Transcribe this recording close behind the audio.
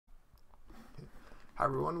Hi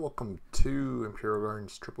everyone, welcome to Imperial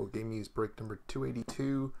Gardens Triple Game Use break number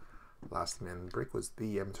 282. Last man break was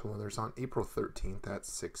the Edmonton Oilers on April 13th at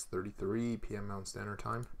 6:33 p.m. Mountain Standard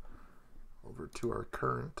Time. Over to our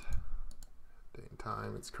current day and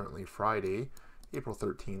time. It's currently Friday, April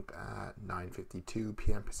 13th at 9:52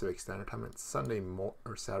 p.m. Pacific Standard Time. It's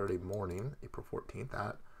Saturday morning, April 14th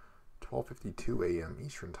at 12:52 a.m.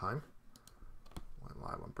 Eastern Time. Went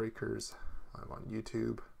live on Breakers, live on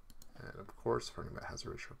YouTube. And of course, for anybody that has a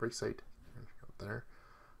original break site, there.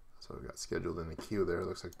 So we've got scheduled in the queue there.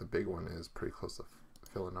 Looks like the big one is pretty close to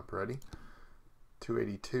filling up already.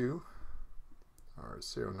 282. Our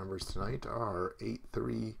serial numbers tonight are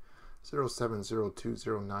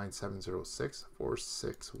 830702097006,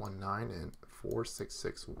 4619, and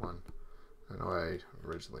 4661. I know I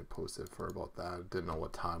originally posted for about that. Didn't know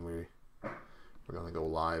what time we were going to go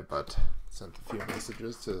live, but sent a few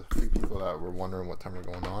messages to a few people that were wondering what time we're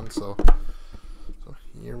going on. So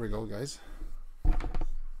here we go, guys.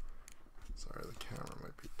 Sorry, the camera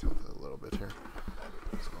might be tilted a little bit here.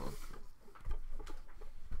 So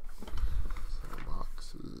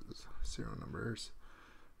boxes, serial numbers.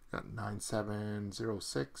 Got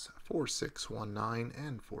 9706, 4619,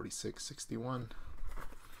 and 4661.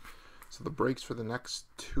 So the breaks for the next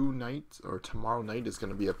two nights, or tomorrow night, is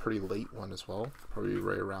going to be a pretty late one as well. Probably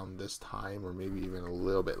right around this time, or maybe even a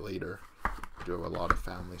little bit later. We do have a lot of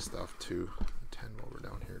family stuff to attend while we're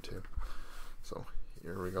down here too. So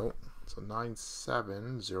here we go. So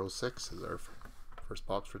 9706 is our first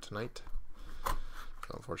box for tonight. So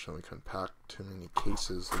unfortunately we couldn't pack too many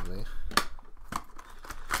cases in there.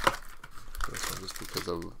 This one just because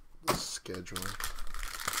of the scheduling.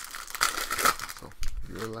 So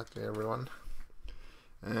you're lucky, everyone.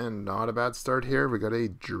 And not a bad start here. We got a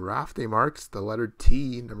drafty marks, the letter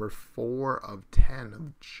T, number 4 of 10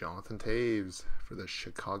 of Jonathan Toews for the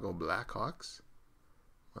Chicago Blackhawks.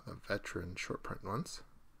 One of the veteran short print ones.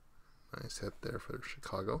 Nice hit there for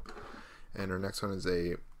Chicago. And our next one is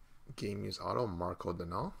a game use auto, Marco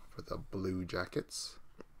Danault for the Blue Jackets.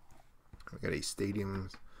 We got a Stadium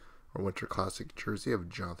or Winter Classic jersey of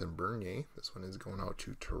Jonathan Bernier. This one is going out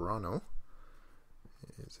to Toronto.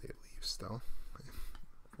 Is a Leaf still,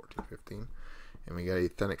 14-15. And we got a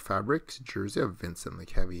Authentic Fabrics jersey of Vincent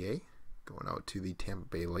Lecavalier going out to the Tampa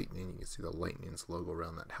Bay Lightning. You can see the Lightning's logo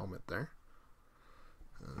around that helmet there.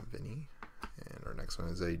 Vinny. And our next one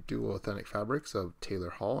is a dual Authentic Fabrics of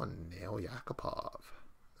Taylor Hall and Nail Yakupov.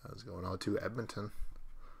 That was going out to Edmonton.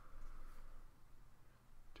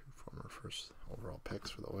 Two former first overall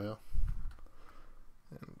picks for the Oil.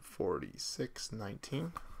 And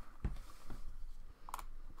 46-19.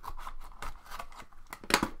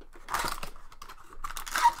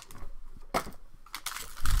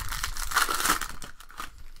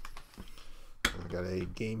 Got a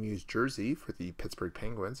game used jersey for the Pittsburgh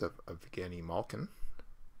Penguins of Evgeny Malkin.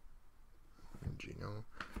 And Gino.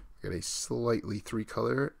 We got a slightly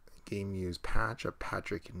 3-color game used patch of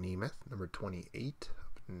Patrick Nemeth, number 28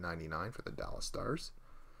 of 99 for the Dallas Stars.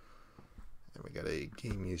 And we got a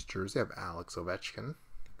game used jersey of Alex Ovechkin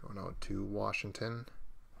going out to Washington.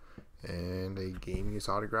 And a game used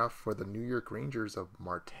autograph for the New York Rangers of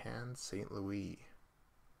Martin St. Louis.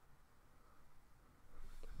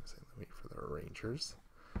 For the Rangers.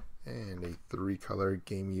 And a 3-color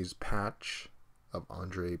game used patch of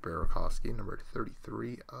Andrei Burakovsky, number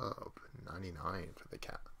 33 of 99 for the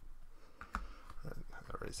Cap. I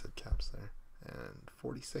already said Caps there. And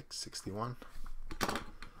 46-61.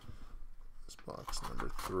 This box number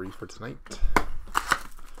 3 for tonight. So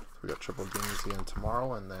we got triple games again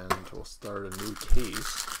tomorrow, and then we'll start a new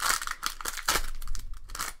case.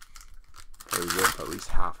 Probably rip at least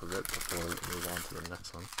half of it before we move on to the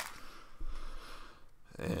next one.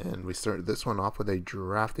 And we started this one off with a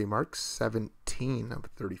drafty mark, 17 of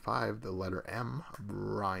 35, the letter M of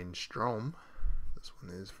Ryan Strome. This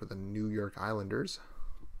one is for the New York Islanders.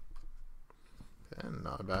 And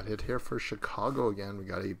not a bad hit here for Chicago again. We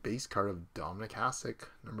got a base card of Dominic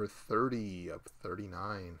Hasek, number 30 of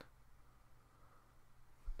 39.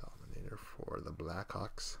 Dominator for the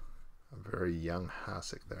Blackhawks. A very young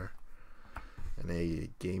Hasek there. And a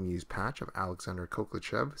game-used patch of Alexander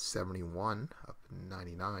Koklachev, 71 of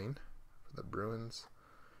 99 for the Bruins.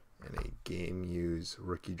 And a game-used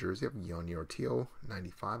rookie jersey of Yoni Ortio,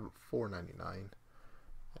 95 of 499.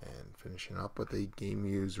 And finishing up with a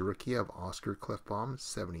game-used rookie of Oscar Cliffbaum,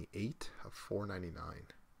 78 of 499.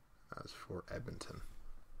 That's for Edmonton.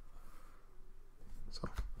 So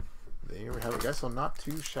there we have it, guys. So not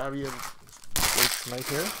too shabby of tonight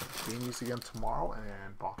here. Being used again tomorrow,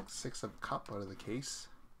 and box 6 of Cup out of the case.